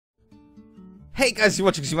Hey guys, you're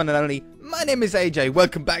watching one and only. My name is AJ.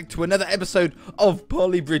 Welcome back to another episode of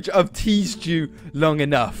PolyBridge. I've teased you long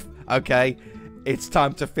enough, okay? It's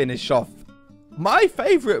time to finish off my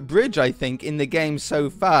favourite bridge, I think, in the game so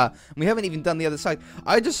far. We haven't even done the other side.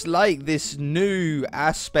 I just like this new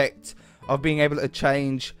aspect of being able to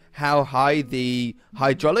change how high the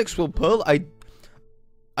hydraulics will pull.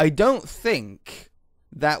 I don't think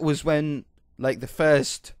that was when, like, the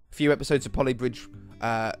first few episodes of PolyBridge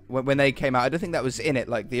when they came out. I don't think that was in it,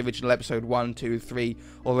 like the original episode 1, 2, 3,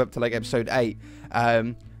 all the way up to like episode 8.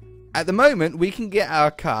 At the moment, we can get our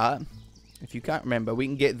car. If you can't remember, we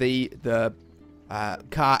can get the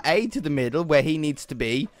car A to the middle where he needs to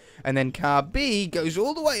be, and then car B goes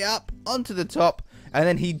all the way up onto the top, and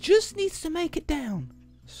then he just needs to make it down.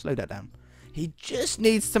 Slow that down. He just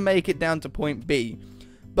needs to make it down to point B.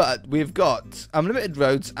 But we've got unlimited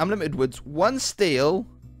roads, unlimited woods, 1 steel,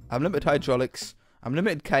 unlimited hydraulics,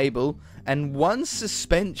 unlimited cable, and 1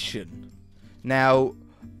 suspension. Now,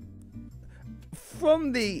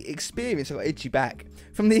 from the experience, I've got itchy back.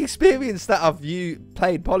 From the experience that I've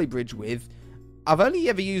played PolyBridge with, I've only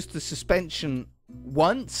ever used the suspension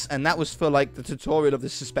once, and that was for like the tutorial of the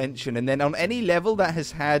suspension. And then on any level that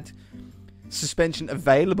has had suspension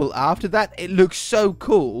available after that, it looks so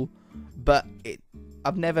cool, but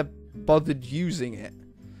I've never bothered using it.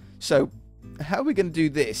 So, how are we going to do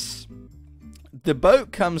this? The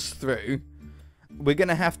boat comes through. We're going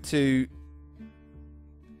to have to...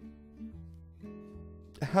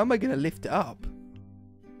 How am I going to lift it up?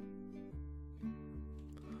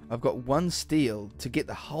 I've got 1 steel to get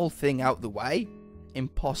the whole thing out the way.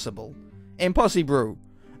 Impossible. Impossible.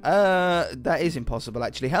 That is impossible,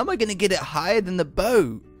 actually. How am I going to get it higher than the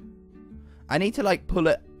boat? I need to, like, pull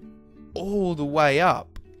it all the way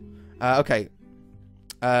up. Okay.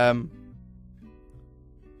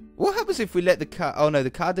 What happens if we let the car... Oh, no,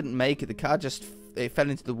 the car didn't make it. The car just... It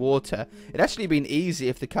fell into the water. It'd actually been easy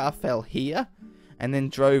if the car fell here and then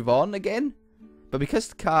drove on again. But because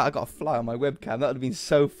the car... I got a fly on my webcam. That would have been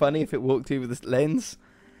so funny if it walked through with this lens.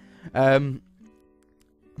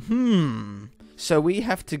 So we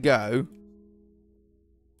have to go...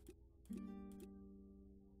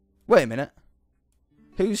 Wait a minute.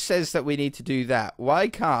 Who says that we need to do that? Why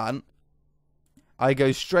can't I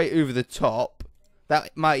go straight over the top?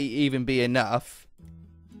 That might even be enough.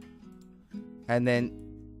 And then...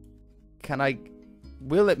 Can I...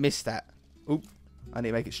 Will it miss that? Oop. I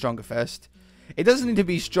need to make it stronger first. It doesn't need to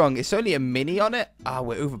be strong. It's only a mini on it. Ah,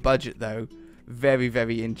 we're over budget though. Very,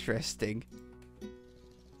 very interesting.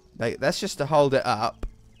 Like, that's just to hold it up.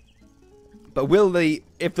 But will the...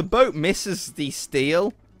 If the boat misses the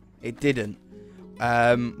steel... It didn't.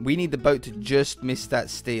 We need the boat to just miss that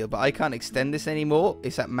steel. But I can't extend this anymore.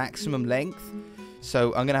 It's at maximum length. So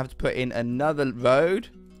I'm going to have to put in another road.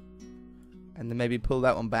 And then maybe pull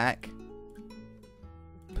that one back.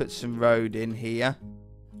 Put some road in here.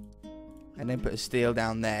 And then put a steel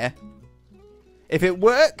down there. If it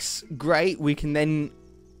works, great. We can then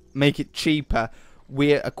make it cheaper.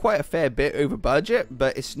 We're quite a fair bit over budget.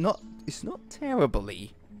 But it's not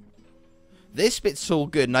terribly. This bit's all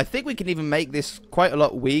good. And I think we can even make this quite a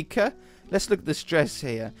lot weaker. Let's look at the stress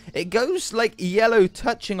here. It goes like yellow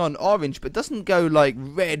touching on orange, but doesn't go like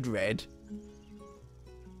red.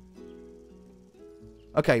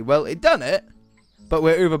 Okay, well, it done it, but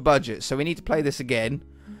we're over budget, so we need to play this again.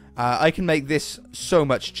 I can make this so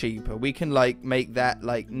much cheaper. We can like make that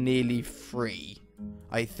like nearly free,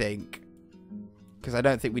 I think. Because I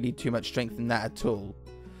don't think we need too much strength in that at all.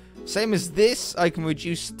 Same as this, I can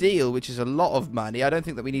reduce steel, which is a lot of money. I don't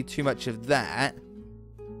think that we need too much of that.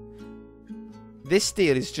 This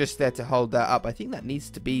steel is just there to hold that up. I think that needs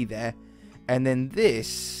to be there. And then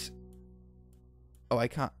this... Oh, I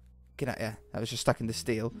can't get out. Yeah, that was just stuck in the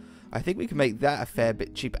steel. I think we can make that a fair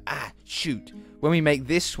bit cheaper. Ah, shoot. When we make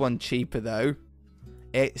this one cheaper, though,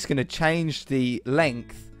 it's going to change the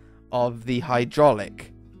length of the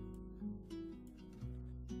hydraulic.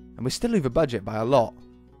 And we're still over budget by a lot.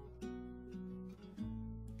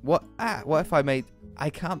 What? Ah, what if I made... I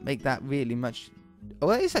can't make that really much... Oh,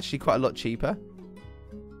 that is actually quite a lot cheaper.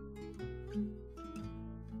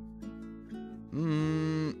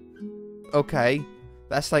 Okay.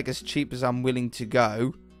 That's like as cheap as I'm willing to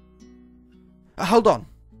go. Hold on.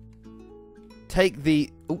 Take the...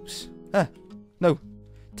 Oops. No.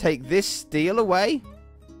 Take this steel away.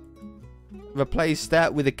 Replace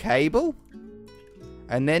that with a cable.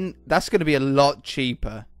 And then that's going to be a lot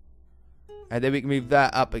cheaper. And then we can move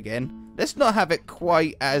that up again. Let's not have it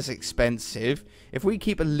quite as expensive. If we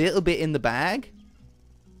keep a little bit in the bag...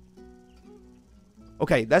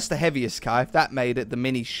 Okay, that's the heaviest car. If that made it, the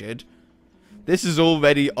mini should. This is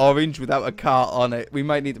already orange without a car on it. We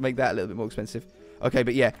might need to make that a little bit more expensive. Okay,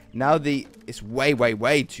 but yeah, now it's way, way,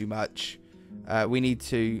 way too much. We need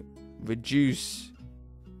to reduce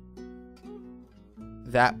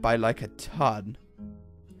that by like a ton.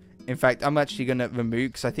 In fact, I'm actually going to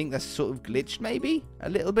remove, because I think that's sort of glitched maybe a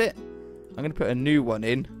little bit. I'm going to put a new one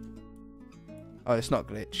in. Oh, it's not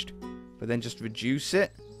glitched. But then just reduce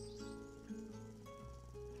it.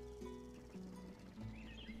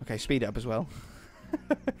 Okay, speed it up as well.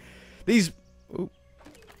 These... Ooh.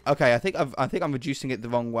 Okay, I think I'm reducing it the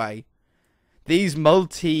wrong way. These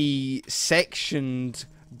multi-sectioned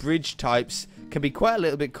bridge types can be quite a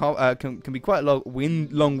little bit can be quite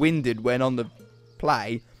long-winded when on the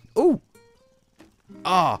play. Ooh.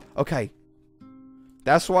 Ah, okay.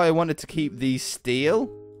 That's why I wanted to keep these steel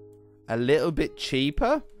a little bit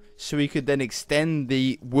cheaper, so we could then extend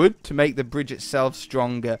the wood to make the bridge itself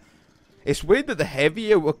stronger. It's weird that the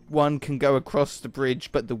heavier one can go across the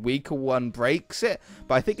bridge, but the weaker one breaks it.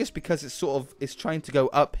 But I think it's because it's trying to go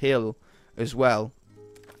uphill as well.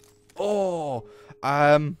 Oh,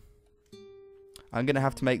 I'm gonna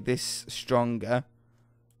have to make this stronger.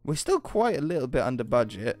 We're still quite a little bit under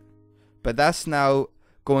budget, but that's now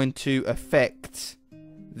going to affect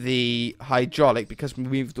the hydraulic because we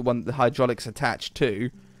moved the one that the hydraulic's attached to.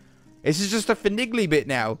 This is just a finagly bit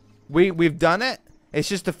now. We've done it. It's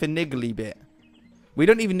just a finagly bit. We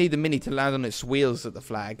don't even need the Mini to land on its wheels at the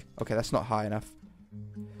flag. Okay, that's not high enough.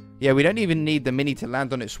 Yeah, we don't even need the Mini to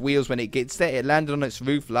land on its wheels when it gets there. It landed on its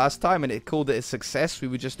roof last time and it called it a success. We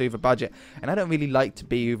were just over budget. And I don't really like to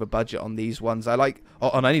be over budget on these ones. I like,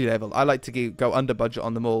 on any level, I like to go under budget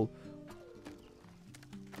on them all.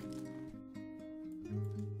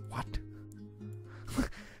 What?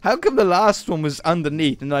 How come the last one was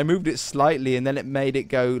underneath and I moved it slightly and then it made it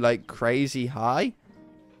go like crazy high?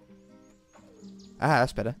 Ah,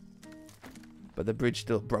 that's better. But the bridge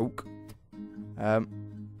still broke.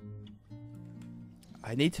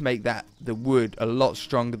 I need to make the wood a lot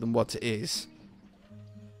stronger than what it is.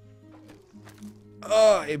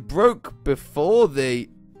 Oh, it broke before the...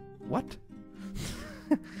 What?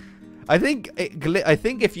 I think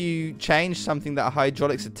if you change something that a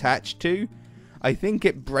hydraulic's attached to, I think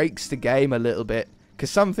it breaks the game a little bit.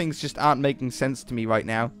 Because some things just aren't making sense to me right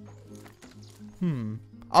now.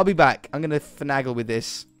 I'll be back. I'm going to finagle with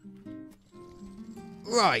this.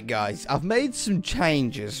 Right, guys. I've made some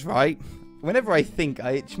changes, right? Whenever I think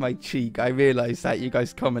I itch my cheek, I realise that you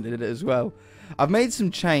guys commented it as well. I've made some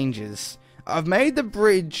changes. I've made the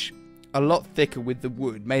bridge a lot thicker with the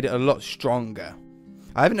wood. Made it a lot stronger.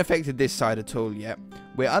 I haven't affected this side at all yet.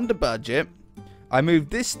 We're under budget. I moved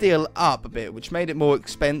this steel up a bit, which made it more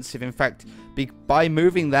expensive. In fact, by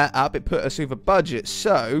moving that up, it put us over budget.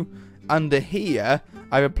 So, under here,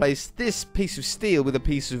 I replaced this piece of steel with a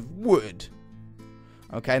piece of wood.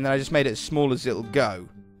 Okay, and then I just made it as small as it'll go.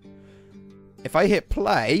 If I hit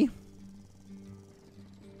play,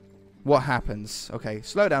 what happens? Okay,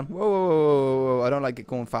 slow down. Whoa, whoa, whoa, whoa. I don't like it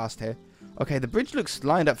going fast here. Okay, the bridge looks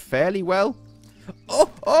lined up fairly well.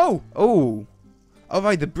 Oh, oh, oh.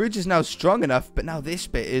 Alright, the bridge is now strong enough, but now this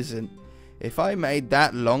bit isn't. If I made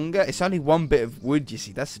that longer, it's only one bit of wood, you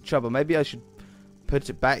see. That's the trouble. Maybe I should put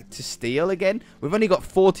it back to steel again. We've only got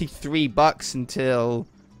 43 bucks until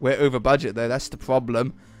we're over budget, though. That's the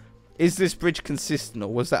problem. Is this bridge consistent,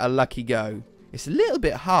 or was that a lucky go? It's a little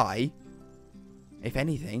bit high, if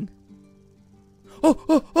anything. Oh,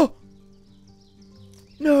 oh, oh!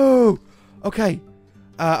 No! Okay.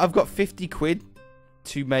 I've got 50 quid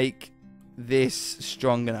to make this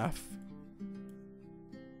strong enough.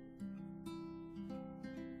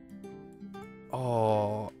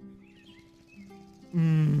 Oh.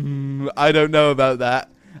 I don't know about that.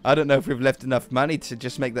 I don't know if we've left enough money to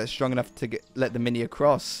just make that strong enough to let the Mini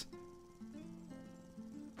across.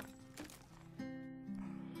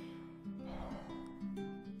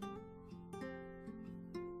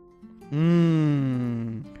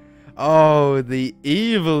 Oh, the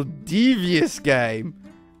evil, devious game.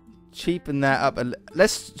 Cheapen that up.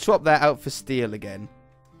 Let's swap that out for steel again.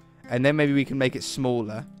 And then maybe we can make it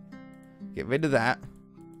smaller. Get rid of that.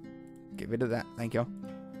 Get rid of that. Thank you.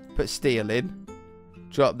 Put steel in.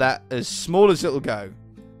 Drop that as small as it'll go.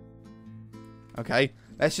 Okay.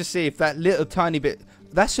 Let's just see if that little tiny bit...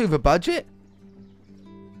 That's over budget?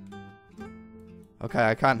 Okay,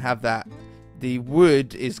 I can't have that. The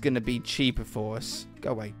wood is going to be cheaper for us.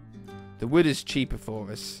 Go away. The wood is cheaper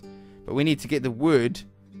for us. But we need to get the wood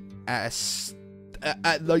at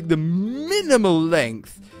like the minimal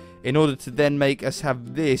length in order to then make us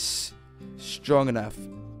have this strong enough.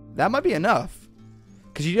 That might be enough.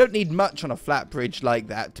 Because you don't need much on a flat bridge like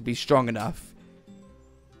that to be strong enough.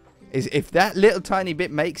 is if that little tiny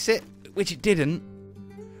bit makes it, which it didn't,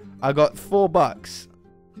 I got $4.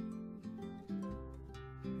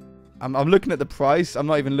 I'm looking at the price. I'm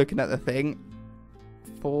not even looking at the thing.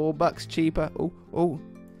 $4 cheaper. Oh.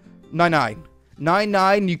 99.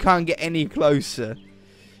 99, you can't get any closer.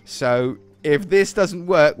 So, if this doesn't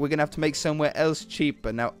work, we're going to have to make somewhere else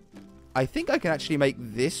cheaper. Now, I think I can actually make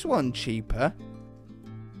this one cheaper.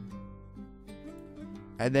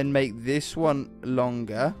 And then make this one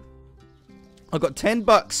longer. I've got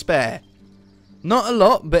 $10 spare. Not a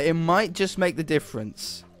lot, but it might just make the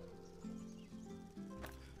difference.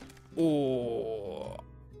 Oh.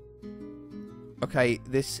 Okay,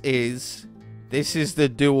 this is the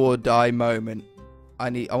do or die moment. I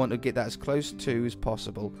want to get that as close to as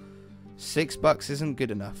possible. $6 isn't good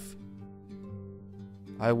enough.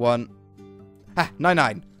 I want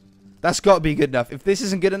 99. That's got to be good enough. If this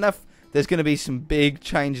isn't good enough, there's going to be some big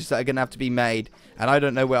changes that are going to have to be made, and I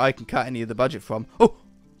don't know where I can cut any of the budget from. Oh.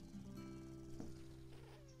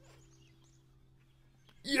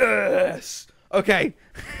 Yes. Okay.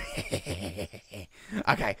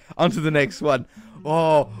 Okay, on to the next one.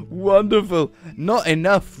 Oh, wonderful. Not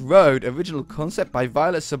Enough Road. Original concept by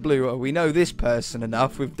Violet Blue. Oh, we know this person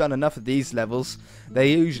enough. We've done enough of these levels. They're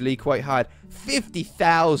usually quite hard.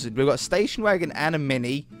 50,000. We've got station wagon and a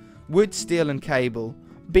mini. Wood, steel, and cable.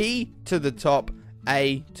 B to the top.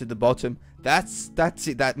 A to the bottom. That's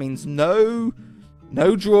it. That means no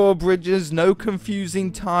drawbridges. No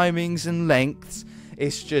confusing timings and lengths.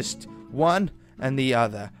 It's just one and the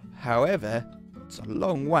other. However, it's a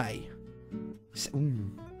long way. So,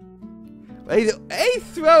 they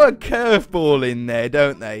throw a curveball in there,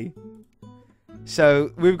 don't they?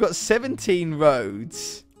 So, we've got 17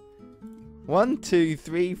 roads. 1, 2,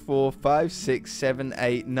 3, 4, 5, 6, 7,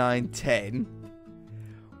 8, 9, 10.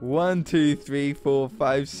 1, 2, 3, 4,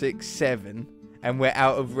 5, 6, 7. And we're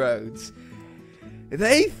out of roads.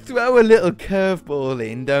 They throw a little curveball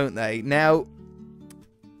in, don't they? Now,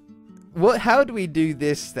 how do we do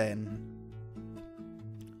this then?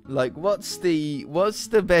 Like, what's the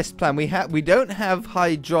best plan? We don't have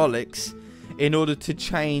hydraulics in order to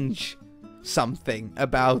change something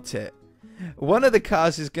about it. One of the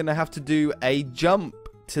cars is going to have to do a jump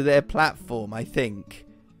to their platform, I think.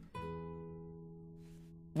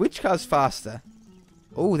 Which car's faster?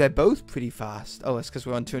 Oh, they're both pretty fast. Oh, that's because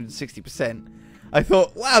we're on 260%. I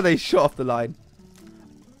thought, wow, they shot off the line.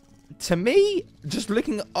 To me, just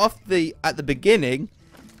looking at the beginning,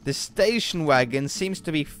 the station wagon seems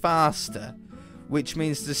to be faster, which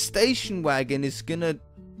means the station wagon is going to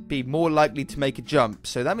be more likely to make a jump.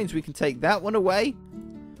 So that means we can take that one away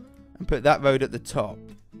and put that road at the top.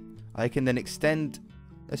 I can then extend.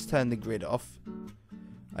 Let's turn the grid off.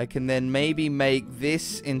 I can then maybe make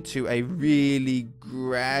this into a really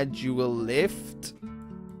gradual lift.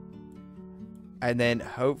 And then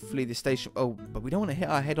hopefully the station... Oh, but we don't want to hit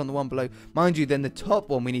our head on the one below. Mind you, then the top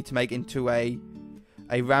one we need to make into a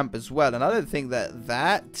ramp as well. And I don't think I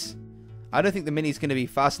don't think the mini's going to be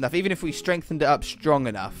fast enough, even if we strengthened it up strong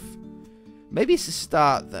enough. Maybe it's a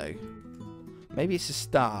start, though. Maybe it's a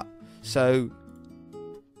start. So,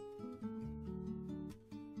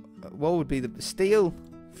 what would be the steel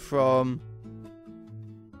from...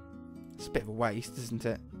 It's a bit of a waste, isn't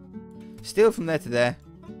it? Steel from there to there.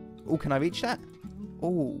 Oh, can I reach that?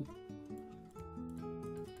 Oh.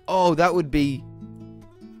 Oh, that would be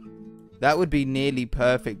nearly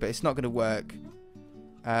perfect, but it's not going to work.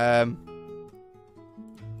 Oh,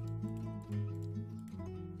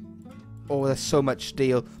 there's so much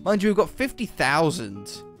steel. Mind you, we've got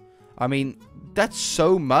 50,000. I mean, that's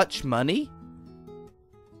so much money.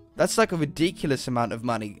 That's like a ridiculous amount of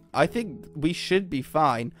money. I think we should be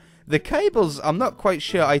fine. The cables, I'm not quite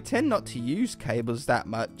sure. I tend not to use cables that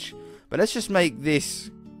much. But let's just make this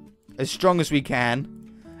as strong as we can.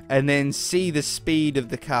 And then see the speed of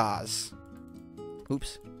the cars.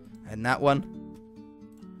 Oops. And that one.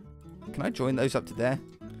 Can I join those up to there?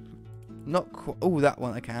 Not quite. Oh, that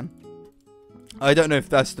one I can. I don't know if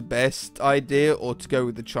that's the best idea or to go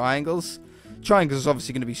with the triangles. Triangles is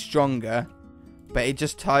obviously going to be stronger. But it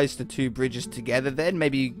just ties the two bridges together then.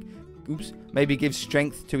 Maybe, oops, maybe gives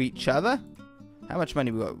strength to each other. How much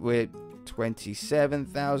money we got? We're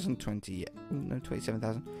 27,000,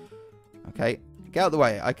 27,000. Okay, get out of the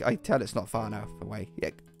way. I tell it's not far enough away. Yeah,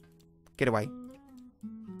 get away.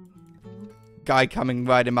 Guy coming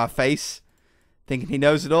right in my face, thinking he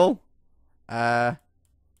knows it all. There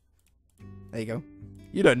you go.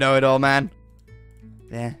 You don't know it all, man.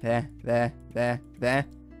 There.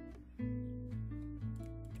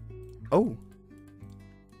 Oh.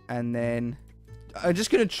 And then I'm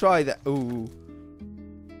just gonna try that. Ooh.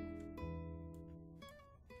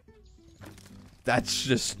 That's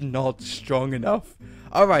just not strong enough.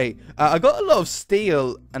 Alright, I got a lot of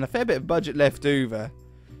steel and a fair bit of budget left over.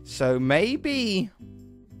 So maybe...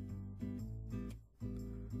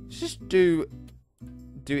 just do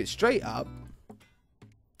it straight up.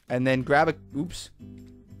 And then grab a... oops.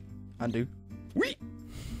 Undo. Whee!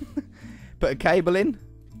 Put a cable in.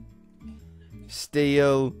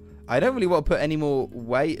 Steel. I don't really want to put any more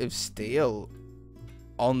weight of steel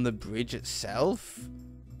on the bridge itself.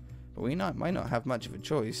 But we might not have much of a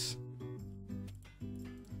choice.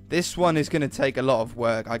 This one is going to take a lot of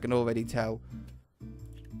work, I can already tell.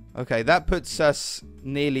 Okay, that puts us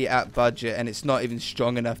nearly at budget, and it's not even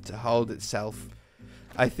strong enough to hold itself.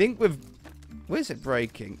 I think with... where's it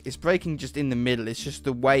breaking? It's breaking just in the middle. It's just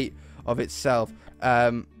the weight of itself.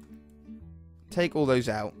 Take all those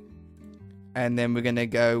out. And then we're going to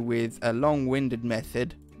go with a long-winded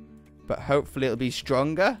method. But hopefully it'll be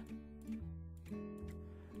stronger.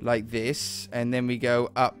 Like this. And then we go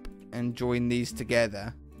up and join these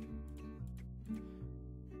together.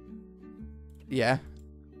 Yeah.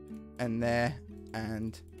 And there.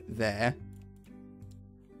 And there.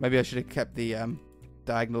 Maybe I should have kept the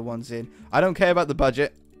diagonal ones in. I don't care about the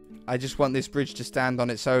budget. I just want this bridge to stand on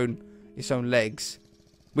its own legs.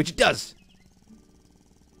 Which it does.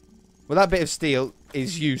 Well, that bit of steel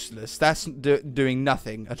is useless. That's doing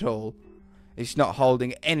nothing at all. It's not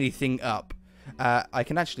holding anything up. I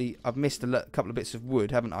can actually... I've missed a couple of bits of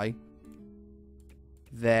wood, haven't I?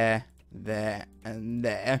 There, there, and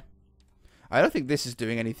there. I don't think this is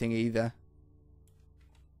doing anything either.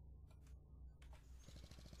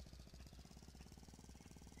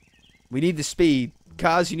 We need the speed.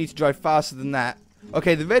 Cars, you need to drive faster than that.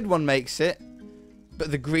 Okay, the red one makes it.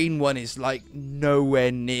 But the green one is, like,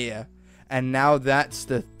 nowhere near. And now that's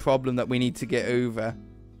the problem that we need to get over.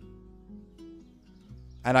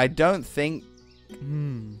 And I don't think...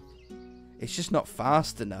 it's just not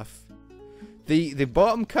fast enough. The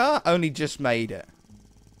bottom car only just made it.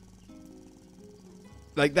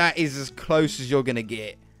 Like, that is as close as you're going to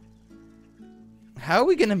get. How are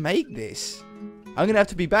we going to make this? I'm going to have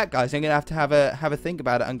to be back, guys. I'm going to have a think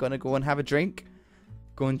about it. I'm going to go and have a drink.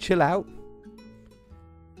 Go and chill out.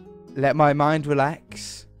 Let my mind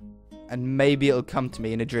relax. And maybe it'll come to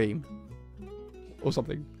me in a dream. Or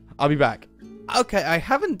something. I'll be back. Okay, I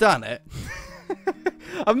haven't done it.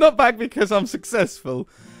 I'm not back because I'm successful.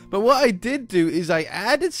 But what I did do is I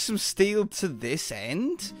added some steel to this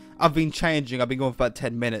end. I've been changing. I've been going for about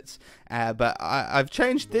 10 minutes. But I've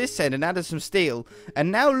changed this end and added some steel.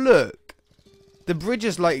 And now look. The bridge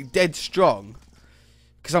is like dead strong.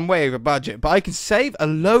 Because I'm way over budget. But I can save a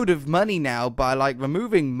load of money now by like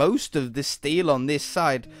removing most of the steel on this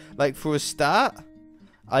side. Like for a start,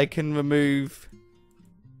 I can remove...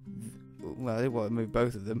 well, I want to remove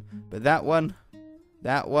both of them. But that one,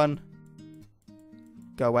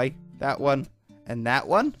 go away. That one, and that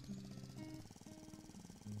one.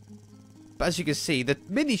 But as you can see, the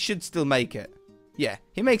Mini should still make it. Yeah,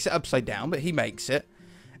 he makes it upside down, but he makes it.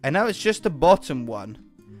 And now it's just the bottom one.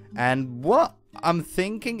 And what I'm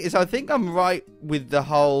thinking is, I think I'm right with the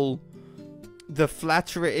whole... the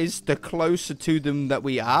flatter it is, the closer to them that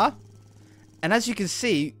we are. And as you can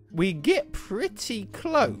see, we get pretty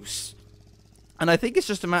close. And I think it's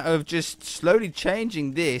just a matter of just slowly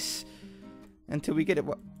changing this until we get it.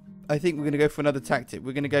 I think we're going to go for another tactic.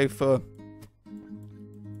 We're going to go for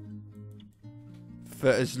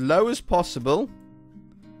as low as possible.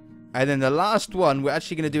 And then the last one, we're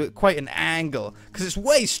actually going to do it quite an angle. Because it's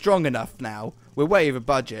way strong enough now. We're way over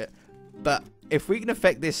budget. But if we can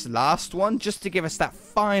affect this last one, just to give us that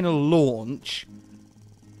final launch.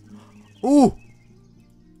 Ooh!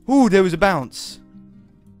 Ooh, there was a bounce.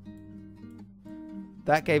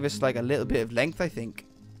 That gave us like a little bit of length, I think.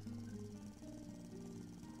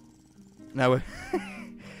 Now,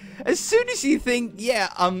 as soon as you think, yeah,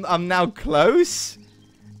 I'm now close,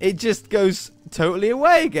 it just goes totally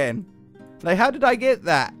away again. Like, how did I get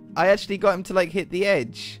that? I actually got him to like hit the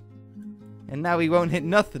edge. And now he won't hit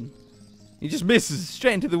nothing. He just misses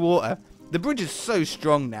straight into the water. The bridge is so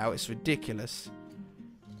strong now, it's ridiculous.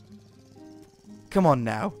 Come on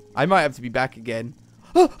now. I might have to be back again.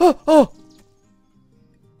 Oh, oh, oh!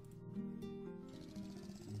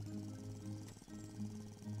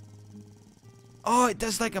 Oh, it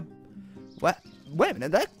does like a... what? Wait a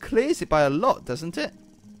minute, that clears it by a lot, doesn't it?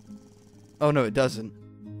 Oh, no, it doesn't.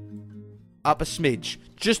 Up a smidge.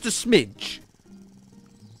 Just a smidge.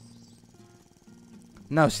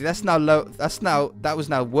 No, see, that's now low. That was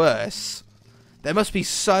now worse. There must be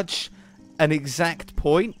such an exact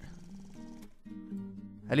point.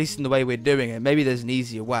 At least in the way we're doing it. Maybe there's an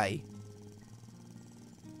easier way.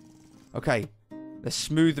 Okay. Let's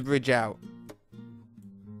smooth the bridge out.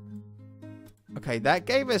 Okay, that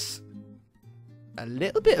gave us a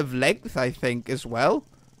little bit of length, I think, as well.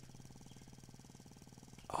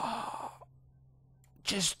 Oh,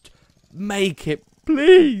 just make it,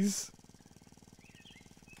 please.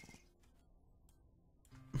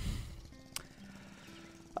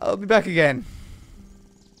 I'll be back again.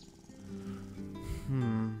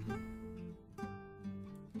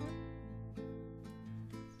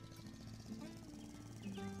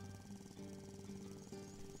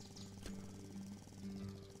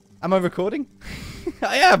 Am I recording?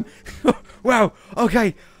 I am! Wow,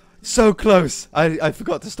 okay. So close. I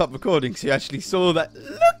forgot to stop recording, so you actually saw that.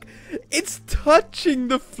 Look! It's touching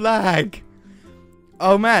the flag!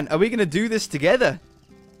 Oh man, are we going to do this together?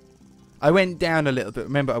 I went down a little bit.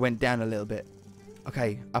 Remember, I went down a little bit.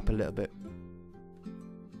 Okay, up a little bit.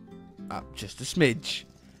 Up just a smidge.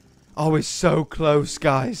 Oh, it's so close,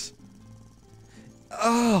 guys.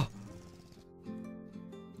 Oh!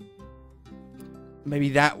 Maybe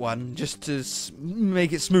that one, just to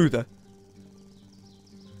make it smoother.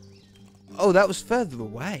 Oh, that was further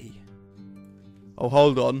away. Oh,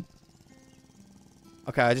 hold on.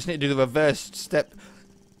 Okay, I just need to do the reverse step.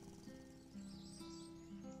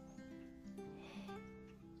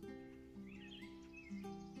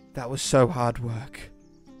 That was so hard work.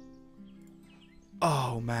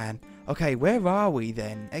 Oh, man. Okay, where are we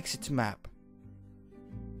then? Exit to map.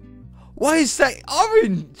 Why is that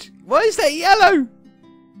orange? Why is that yellow?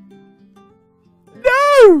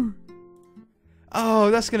 No!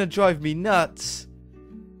 Oh, that's going to drive me nuts.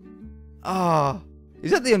 Ah.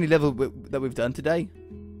 Is that the only level that we've done today?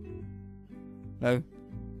 No.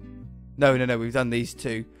 No. We've done these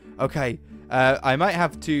two. Okay. I might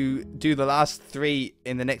have to do the last 3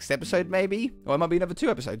 in the next episode, maybe? Or it might be another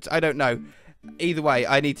 2 episodes. I don't know. Either way,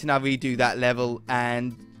 I need to now redo that level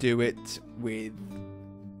and do it with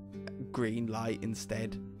green light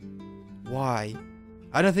instead. Why?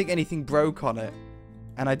 I don't think anything broke on it.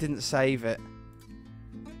 And I didn't save it.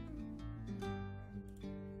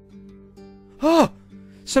 Oh!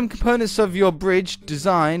 Some components of your bridge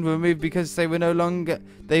design were removed because they were no longer...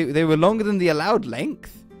 They were longer than the allowed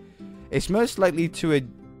length. It's most likely to a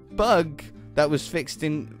bug that was fixed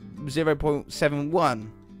in 0.71.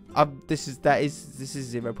 This is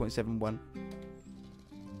 0.71.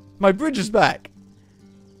 My bridge is back.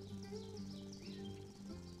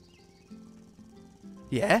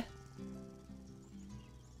 Yeah?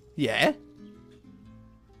 Yeah?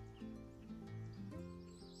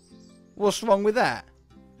 What's wrong with that?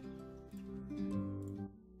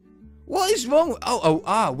 What is wrong?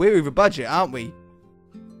 We're over budget, aren't we?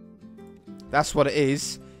 That's what it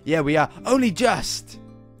is. Yeah, we are. Only just.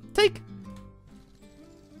 Take.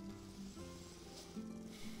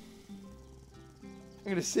 I'm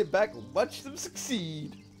going to sit back and watch them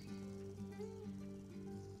succeed.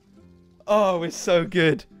 Oh, it's so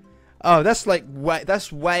good. Oh, that's like way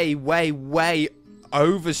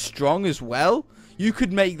over strong as well. You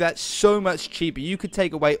could make that so much cheaper. You could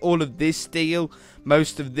take away all of this steel,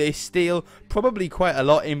 most of this steel, probably quite a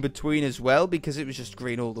lot in between as well, because it was just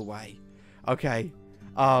green all the way. Okay.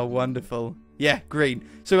 Oh, wonderful. Yeah, green.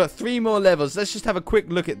 So we've got 3 more levels. Let's just have a quick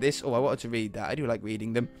look at this. Oh, I wanted to read that. I do like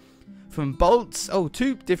reading them. From bolts. Oh,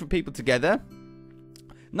 2 different people together.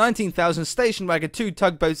 19,000 station wagon, 2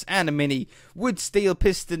 tugboats and a mini. Wood, steel,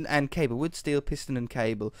 piston and cable. Wood, steel, piston and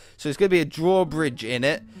cable. So it's going to be a drawbridge in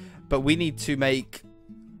it. But we need to make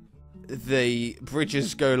the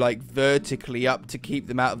bridges go like vertically up to keep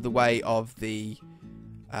them out of the way of the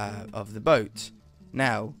boat.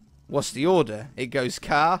 Now, what's the order? It goes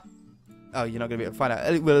car. Oh, you're not going to be able to find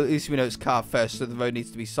out. Well, at least we know it's car first, so the road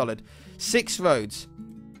needs to be solid. 6 roads.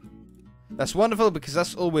 That's wonderful because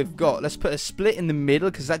that's all we've got. Let's put a split in the middle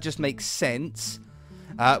because that just makes sense.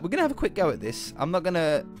 We're going to have a quick go at this. I'm not going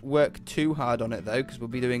to work too hard on it, though, because we'll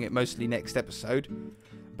be doing it mostly next episode.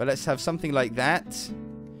 But let's have something like that.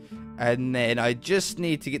 And then I just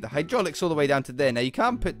need to get the hydraulics all the way down to there. Now, you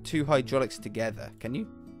can't put 2 hydraulics together. Can you?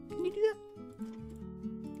 Can you do that?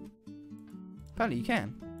 Apparently you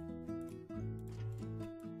can.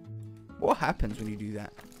 What happens when you do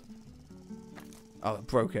that? Oh, it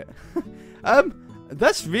broke it.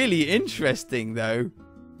 That's really interesting, though.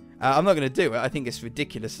 I'm not going to do it. I think it's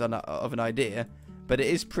ridiculous of an idea. But it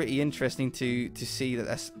is pretty interesting to see that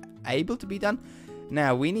that's able to be done.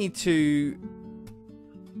 Now, we need to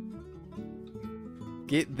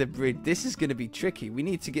get the bridge. This is going to be tricky. We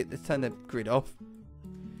need to turn the grid off.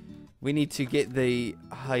 We need to get the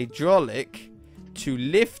hydraulic to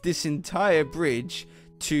lift this entire bridge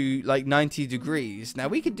to like 90 degrees. Now,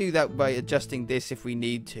 we could do that by adjusting this if we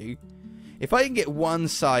need to. If I can get one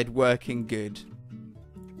side working good.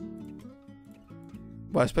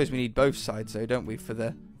 Well, I suppose we need both sides, though, don't we,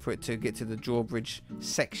 for it to get to the drawbridge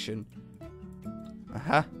section.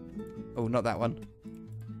 Uh-huh. Oh, not that one.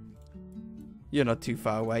 You're not too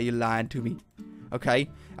far away. You're lying to me. Okay.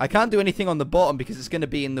 I can't do anything on the bottom because it's going to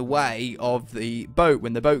be in the way of the boat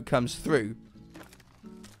when the boat comes through.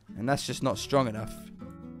 And that's just not strong enough.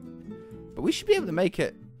 But we should be able to make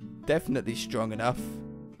it definitely strong enough.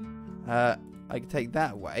 I can take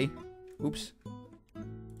that away. Oops.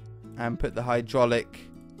 And put the hydraulic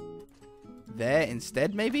there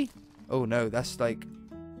instead, maybe? Oh, no. That's, like,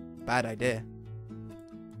 bad idea.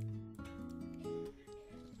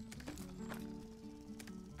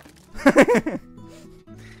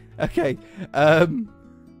 Okay. I'm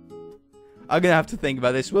going to have to think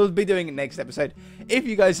about this. We'll be doing it next episode. If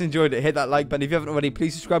you guys enjoyed it, hit that like button. If you haven't already,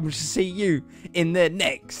 please subscribe and we'll see you in the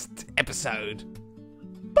next episode.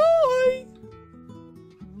 Bye!